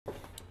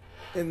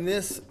In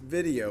this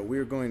video, we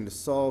are going to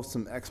solve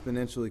some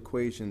exponential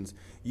equations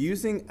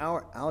using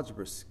our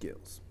algebra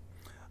skills.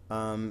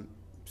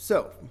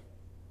 So,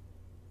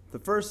 the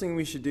first thing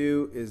we should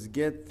do is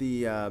get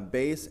the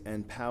base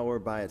and power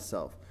by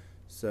itself.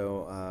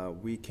 So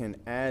we can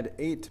add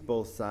 8 to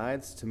both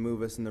sides to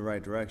move us in the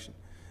right direction.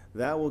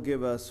 That will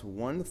give us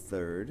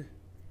 1/3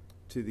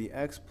 to the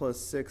x plus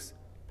 6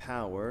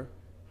 power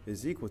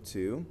is equal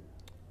to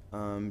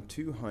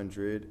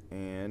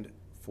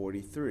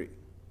 243.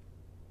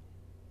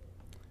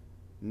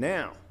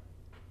 Now,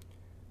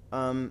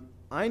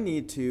 I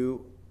need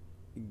to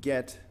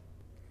get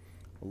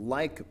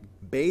like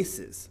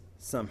bases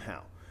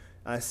somehow.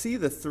 I see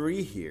the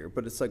 3 here,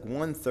 but it's like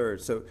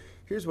 1/3. So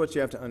here's what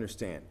you have to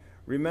understand.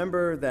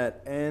 Remember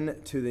that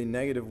n to the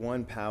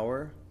 -1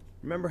 power,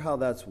 remember how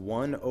that's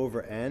 1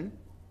 over n?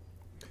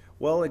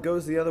 Well, it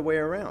goes the other way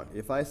around.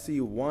 If I see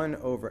 1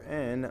 over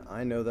n,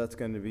 I know that's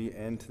going to be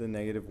n to the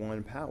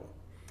 -1 power.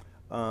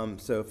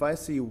 So if I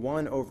see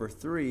 1 over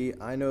 3,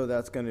 I know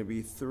that's going to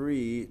be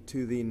 3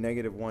 to the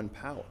 -1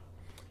 power.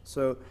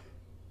 So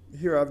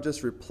here I've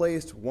just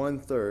replaced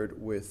 1/3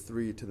 with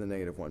 3 to the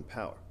 -1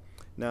 power.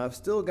 Now I've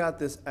still got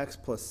this x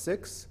plus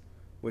 6,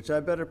 which I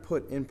better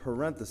put in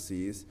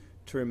parentheses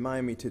to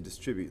remind me to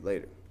distribute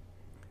later.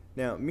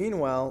 Now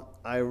meanwhile,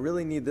 I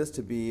really need this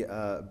to be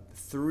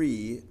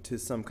 3 to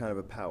some kind of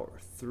a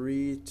power.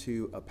 3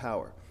 to a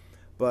power.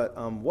 But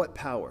what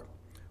power?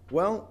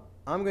 Well,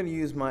 I'm going to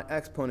use my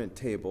exponent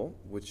table,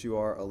 which you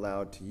are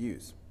allowed to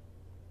use.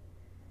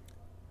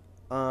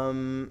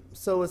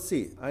 So let's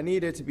see. I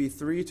need it to be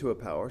 3 to a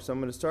power, so I'm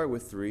going to start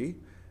with 3,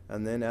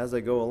 and then as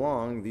I go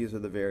along, these are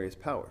the various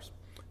powers.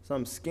 So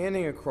I'm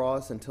scanning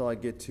across until I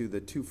get to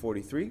the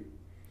 243,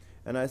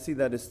 and I see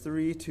that is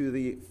 3 to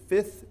the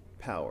 5th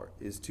power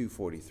is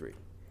 243.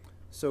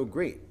 So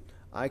great.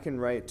 I can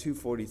write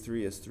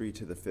 243 as 3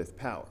 to the 5th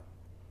power.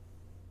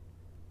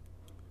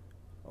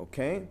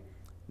 Okay?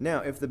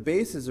 Now, if the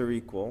bases are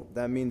equal,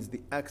 that means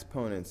the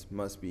exponents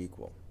must be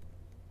equal.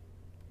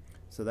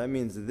 So that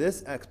means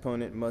this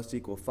exponent must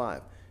equal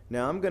 5.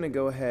 Now, I'm going to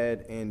go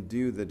ahead and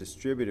do the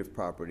distributive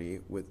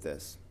property with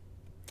this,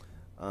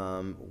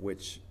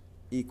 which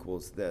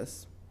equals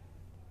this.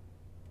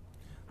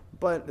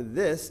 But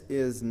this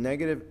is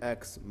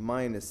 -x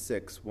minus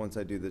 6 once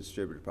I do the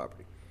distributive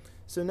property.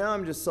 So now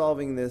I'm just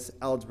solving this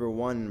algebra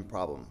 1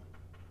 problem.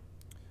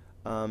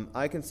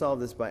 I can solve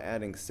this by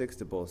adding 6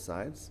 to both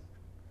sides.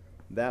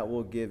 That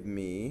will give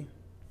me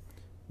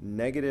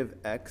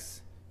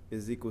 -x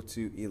is equal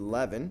to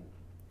 11.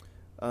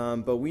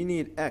 But we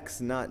need x,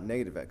 not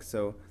 -x.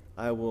 So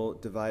I will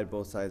divide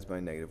both sides by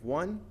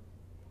 -1.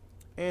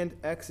 And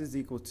x is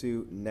equal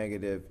to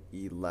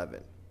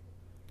 -11.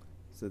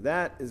 So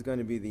that is going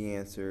to be the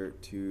answer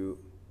to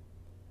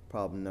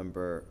problem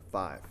number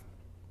 5.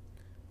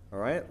 All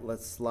right,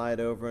 let's slide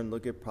over and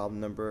look at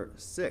problem number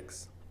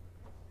 6.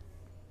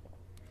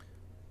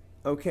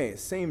 Okay,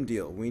 same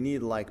deal. We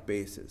need like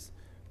bases.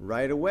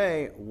 Right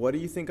away, what do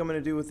you think I'm going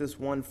to do with this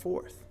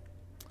 1/4?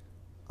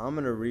 I'm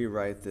going to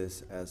rewrite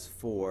this as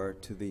 4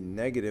 to the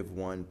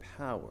 -1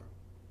 power.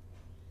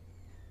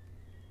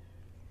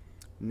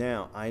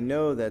 Now, I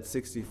know that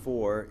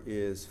 64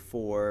 is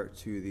 4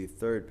 to the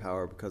 3rd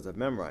power because I've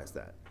memorized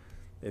that.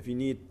 If you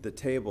need the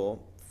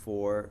table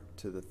 4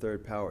 to the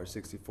 3rd power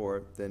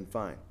 64, then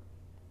fine.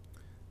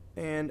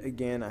 And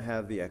again, I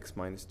have the x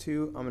minus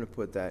 2. I'm going to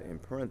put that in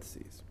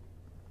parentheses.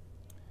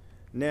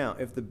 Now,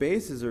 if the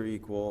bases are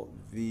equal,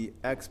 the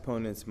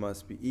exponents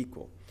must be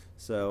equal.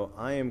 So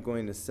I am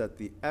going to set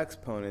the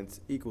exponents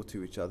equal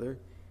to each other,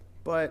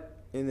 but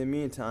in the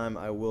meantime,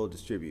 I will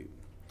distribute.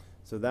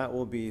 So that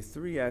will be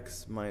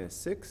 3x minus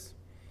 6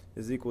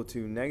 is equal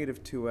to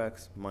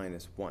 -2x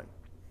minus 1.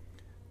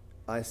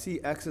 I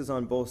see x's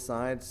on both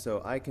sides,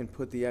 so I can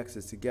put the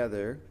x's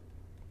together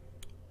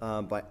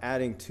by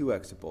adding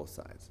 2x to both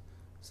sides.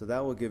 So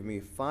that will give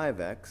me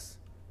 5x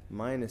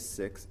minus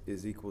 6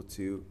 is equal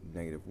to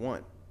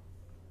 -1.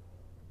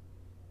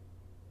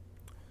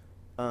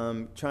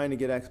 Trying to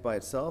get x by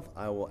itself,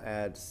 I will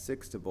add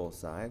 6 to both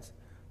sides.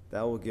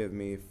 That will give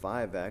me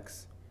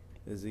 5x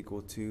is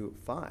equal to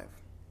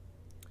 5.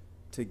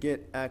 To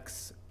get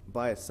x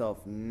by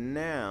itself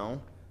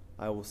now,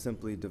 I will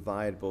simply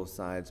divide both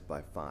sides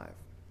by 5.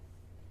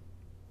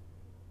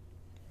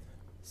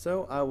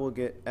 So I will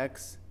get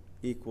x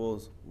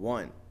equals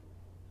 1.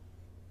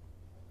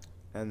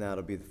 And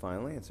that'll be the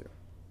final answer.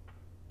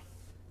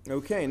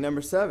 Okay,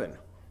 number 7.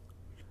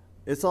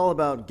 It's all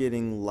about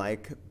getting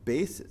like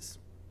bases.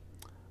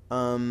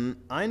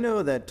 I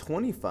know that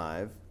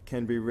 25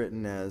 can be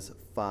written as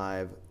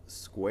 5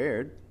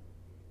 squared.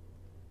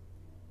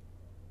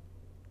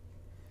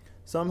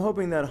 So I'm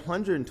hoping that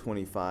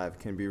 125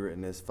 can be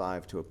written as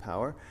 5 to a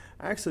power.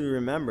 Actually,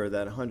 remember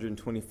that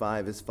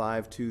 125 is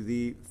 5 to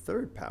the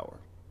 3rd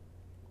power.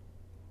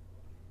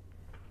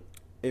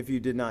 If you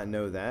did not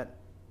know that,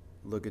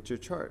 look at your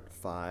chart.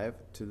 5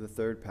 to the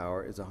 3rd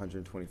power is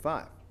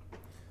 125.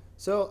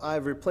 So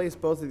I've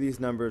replaced both of these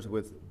numbers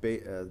with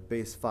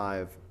base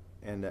 5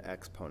 and the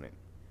exponent.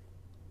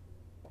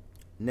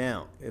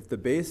 Now, if the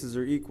bases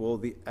are equal,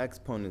 the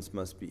exponents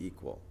must be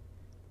equal.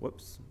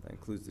 Whoops, that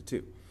includes the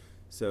 2.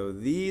 So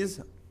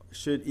these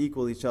should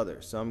equal each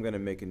other. So I'm going to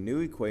make a new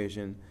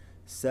equation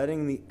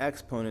setting the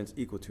exponents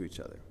equal to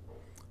each other.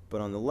 But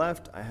on the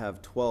left, I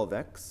have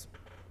 12x.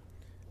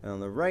 And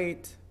on the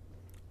right,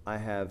 I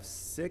have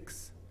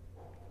 6x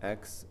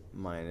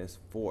minus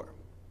 4.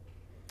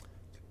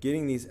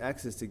 Getting these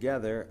x's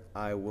together,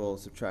 I will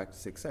subtract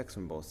 6x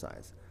from both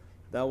sides.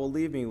 That will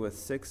leave me with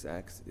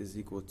 6x is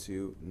equal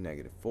to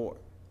negative 4.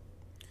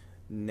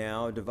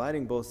 Now,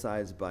 dividing both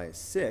sides by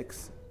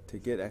 6 to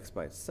get x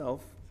by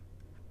itself,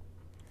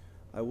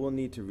 I will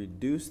need to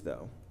reduce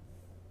though.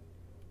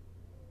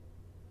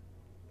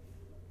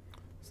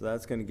 So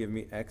that's going to give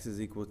me x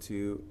is equal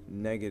to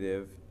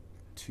negative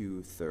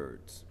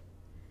 2/3.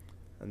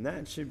 And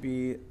that should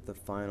be the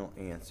final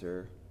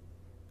answer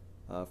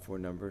for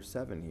number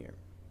 7 here.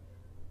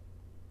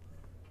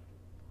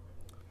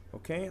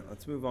 Okay,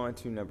 let's move on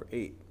to number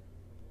 8.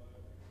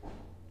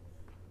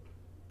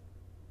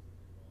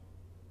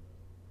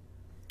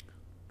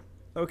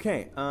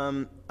 Okay,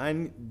 I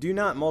do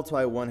not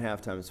multiply 1/2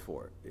 times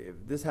 4.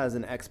 This has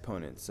an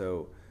exponent,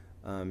 so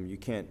you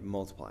can't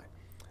multiply.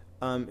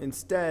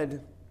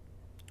 Instead,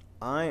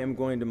 I am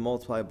going to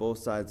multiply both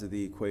sides of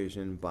the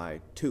equation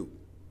by 2.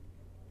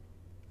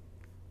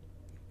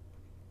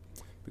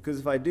 Because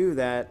if I do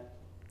that,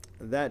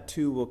 that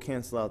 2 will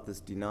cancel out this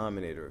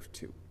denominator of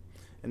 2.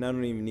 And I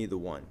don't even need the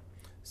 1.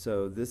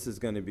 So this is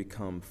going to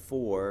become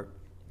 4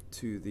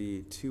 to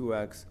the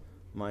 2x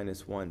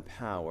minus 1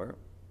 power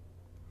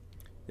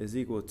is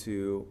equal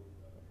to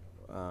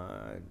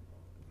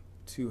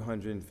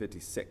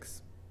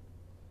 256.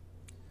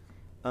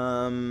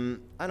 I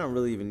don't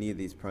really even need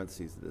these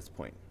parentheses at this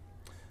point.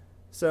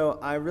 So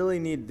I really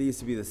need these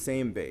to be the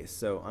same base.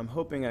 So I'm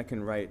hoping I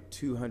can write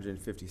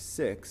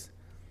 256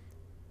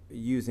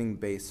 using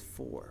base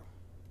 4.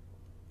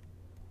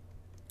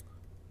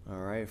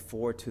 All right,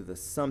 4 to the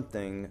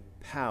something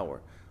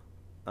power.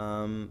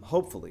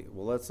 Hopefully.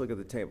 Well, let's look at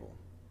the table.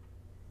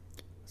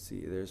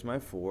 See, there's my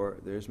 4,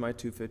 there's my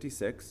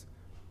 256,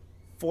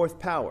 4th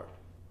power.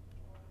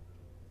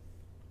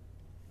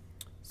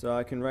 So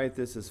I can write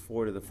this as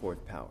 4 to the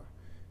 4th power.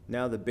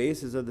 Now the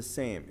bases are the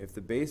same. If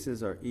the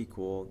bases are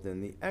equal,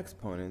 then the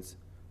exponents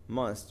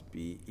must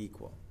be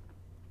equal.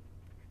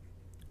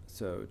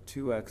 So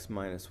 2x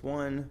minus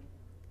 1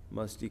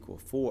 must equal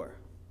 4.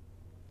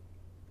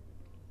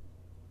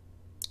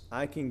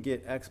 I can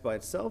get x by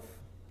itself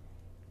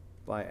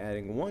by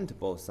adding 1 to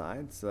both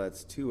sides. So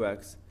that's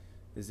 2x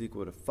is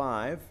equal to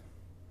 5.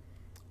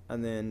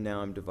 And then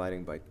now I'm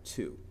dividing by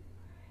 2.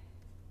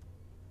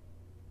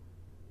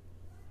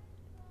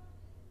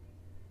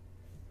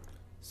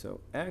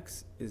 So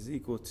x is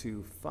equal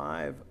to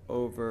 5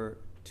 over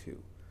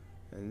 2.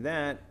 And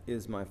that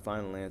is my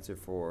final answer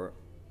for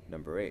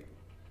number 8.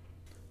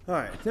 All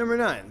right, number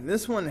 9.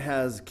 This one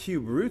has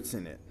cube roots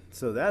in it,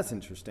 so that's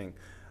interesting.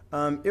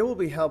 It will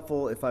be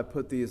helpful if I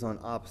put these on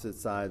opposite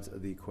sides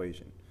of the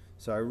equation.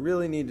 So I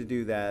really need to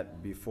do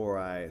that before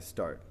I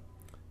start.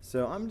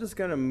 So I'm just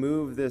going to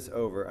move this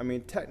over. I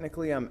mean,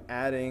 technically I'm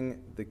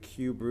adding the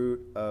cube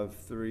root of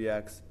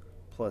 3x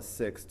plus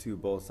 6 to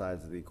both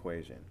sides of the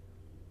equation.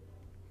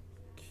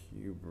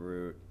 Cube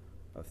root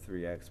of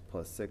 3x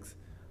plus 6.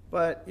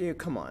 But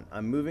come on,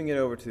 I'm moving it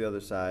over to the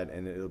other side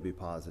and it'll be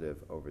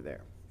positive over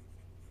there.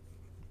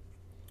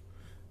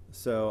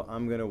 So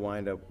I'm going to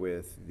wind up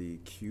with the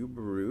cube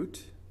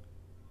root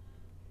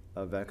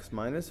of x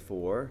minus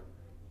 4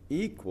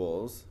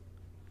 equals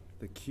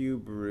the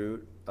cube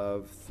root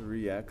of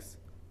 3x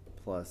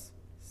plus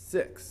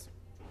 6.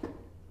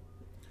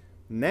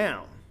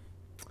 Now,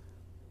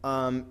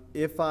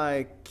 if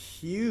I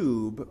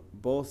cube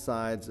both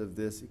sides of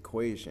this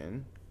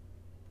equation,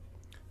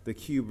 the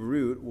cube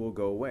root will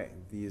go away.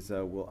 These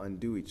will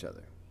undo each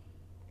other.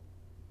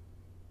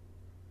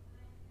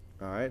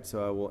 All right,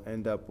 so I will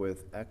end up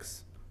with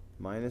x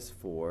minus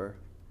 4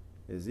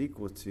 is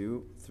equal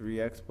to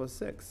 3x plus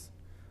 6.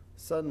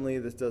 Suddenly,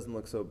 this doesn't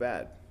look so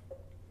bad.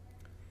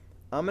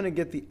 I'm going to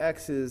get the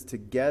x's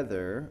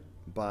together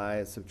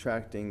by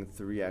subtracting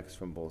 3x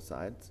from both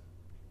sides.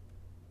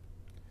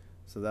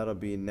 So that'll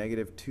be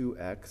negative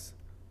 2x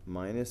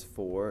minus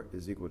 4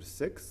 is equal to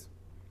 6.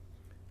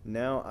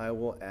 Now I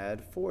will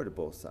add 4 to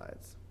both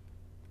sides.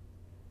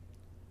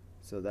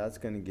 So that's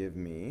going to give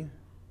me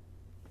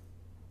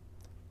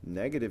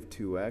negative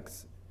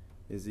 2x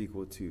is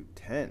equal to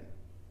 10.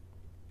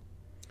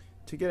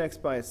 To get x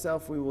by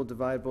itself, we will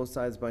divide both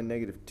sides by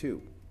negative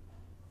 2.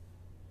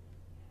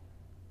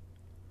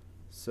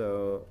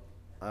 So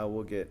I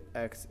will get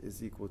x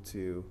is equal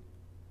to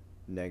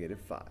negative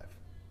 5.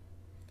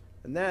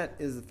 And that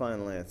is the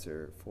final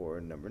answer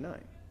for number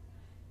 9.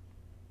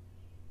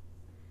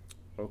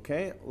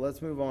 Okay,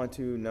 let's move on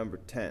to number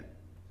 10.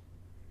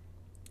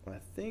 I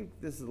think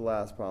this is the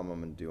last problem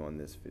I'm going to do on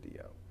this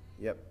video.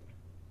 Yep.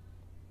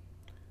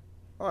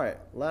 All right,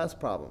 last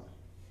problem.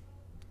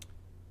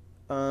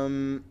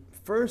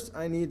 First,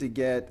 I need to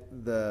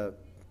get the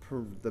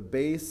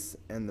base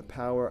and the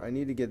power. I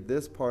need to get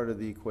this part of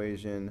the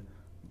equation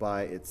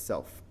by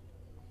itself.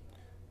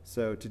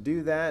 So to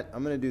do that,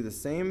 I'm going to do the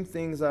same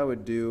things I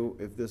would do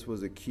if this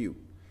was a cube.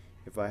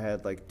 If I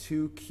had like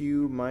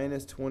 2q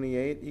minus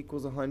 28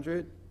 equals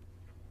 100,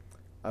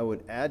 I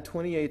would add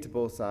 28 to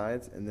both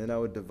sides, and then I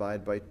would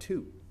divide by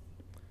 2.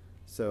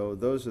 So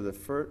those are the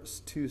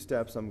first two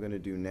steps I'm going to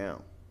do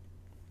now.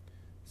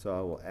 So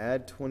I will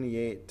add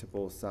 28 to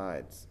both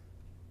sides.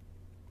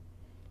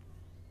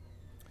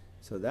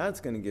 So that's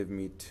going to give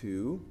me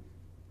 2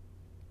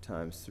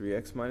 times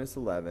 3x minus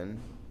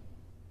 11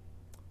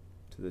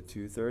 to the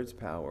 2/3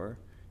 power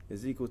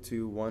is equal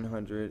to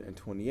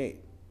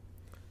 128.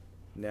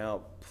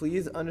 Now,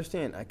 please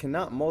understand, I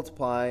cannot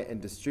multiply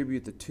and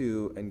distribute the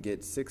 2 and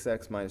get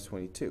 6x minus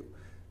 22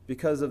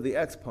 because of the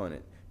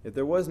exponent. If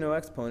there was no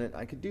exponent,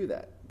 I could do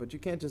that. But you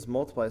can't just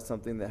multiply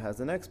something that has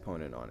an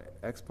exponent on it.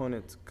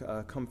 Exponents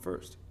come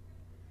first.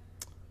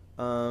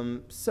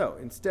 So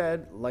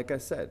instead, like I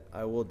said,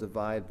 I will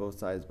divide both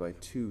sides by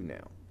 2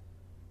 now.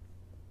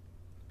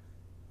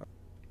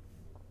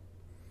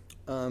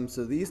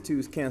 So these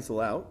 2's cancel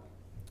out,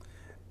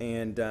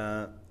 and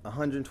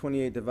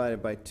 128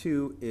 divided by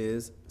 2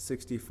 is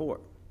 64.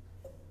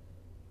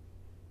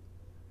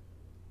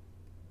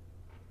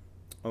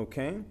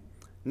 Okay,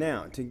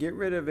 now to get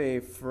rid of a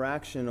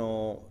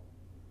fractional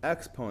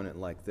exponent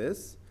like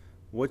this,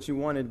 what you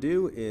want to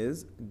do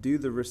is do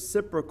the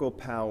reciprocal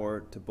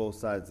power to both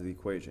sides of the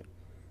equation.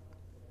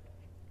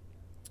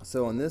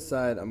 So on this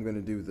side, I'm going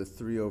to do the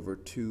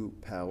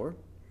 3/2 power.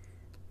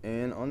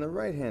 And on the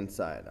right-hand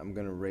side, I'm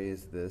going to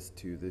raise this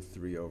to the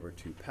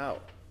 3/2 power.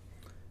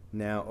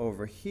 Now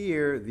over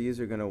here,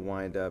 these are going to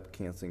wind up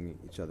canceling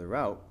each other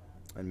out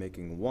and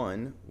making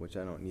 1, which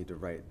I don't need to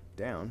write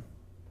down.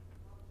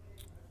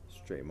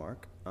 Straight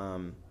mark.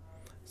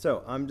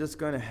 So I'm just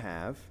going to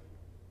have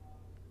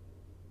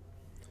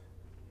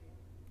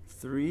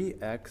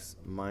 3x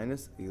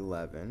minus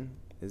 11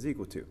 is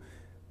equal to.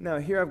 Now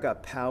here I've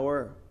got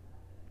power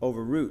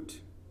over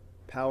root.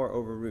 Power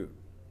over root.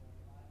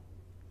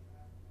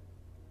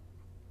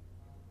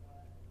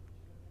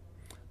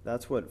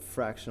 That's what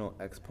fractional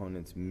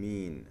exponents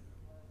mean.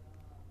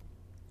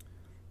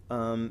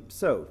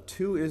 So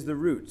 2 is the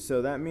root,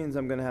 so that means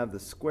I'm going to have the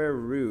square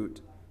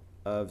root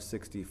of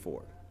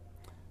 64.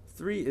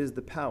 3 is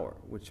the power,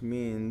 which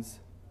means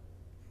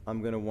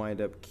I'm going to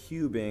wind up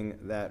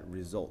cubing that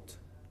result.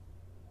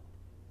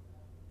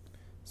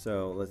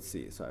 So let's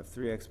see, so I have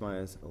 3x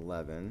minus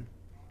 11.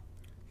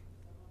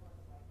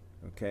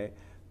 Okay,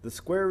 the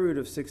square root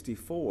of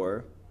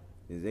 64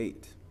 is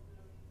 8.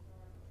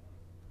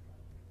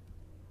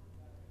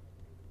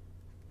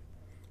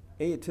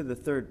 8 to the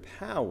 3rd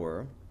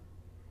power,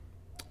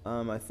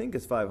 I think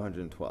is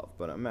 512,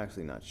 but I'm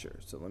actually not sure.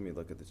 So let me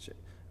look at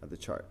the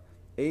chart.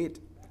 8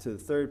 to the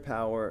 3rd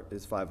power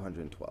is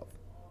 512.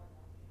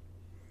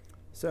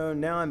 So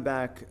now I'm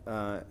back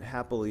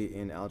happily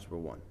in Algebra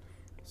 1.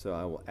 So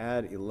I will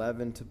add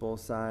 11 to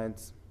both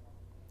sides.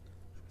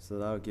 So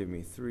that'll give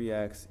me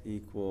 3x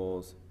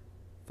equals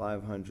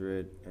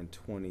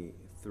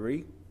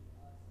 523.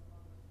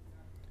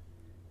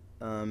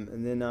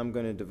 And then I'm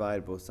going to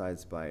divide both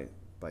sides by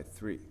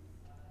 3.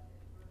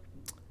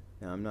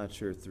 Now I'm not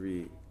sure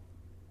 3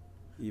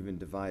 even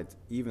divides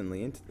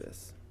evenly into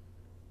this.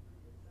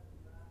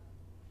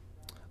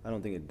 I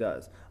don't think it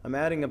does. I'm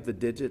adding up the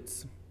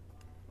digits.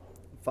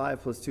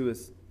 5 plus 2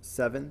 is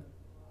 7.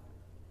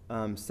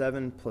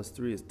 7 plus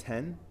 3 is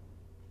 10.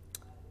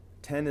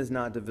 10 is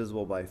not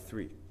divisible by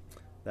 3.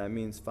 That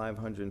means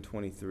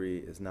 523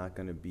 is not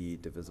going to be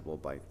divisible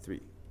by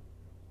 3.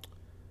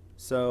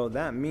 So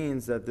that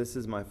means that this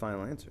is my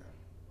final answer.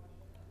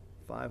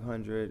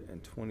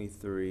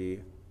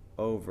 523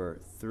 over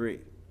 3.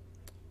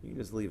 You can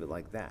just leave it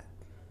like that.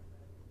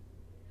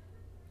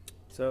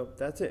 So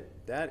that's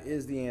it. That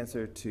is the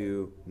answer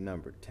to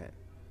number 10.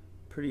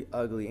 Pretty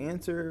ugly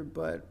answer,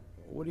 but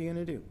what are you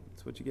going to do?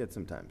 It's what you get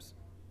sometimes.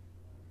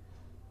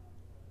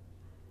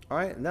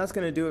 Alright, and that's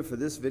going to do it for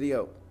this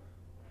video.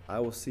 I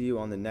will see you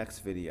on the next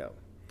video.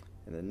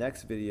 In the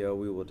next video,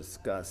 we will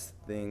discuss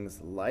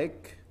things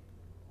like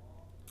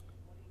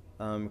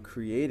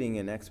creating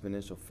an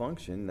exponential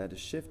function that is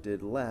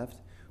shifted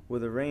left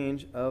with a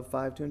range of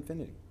 5 to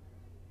infinity.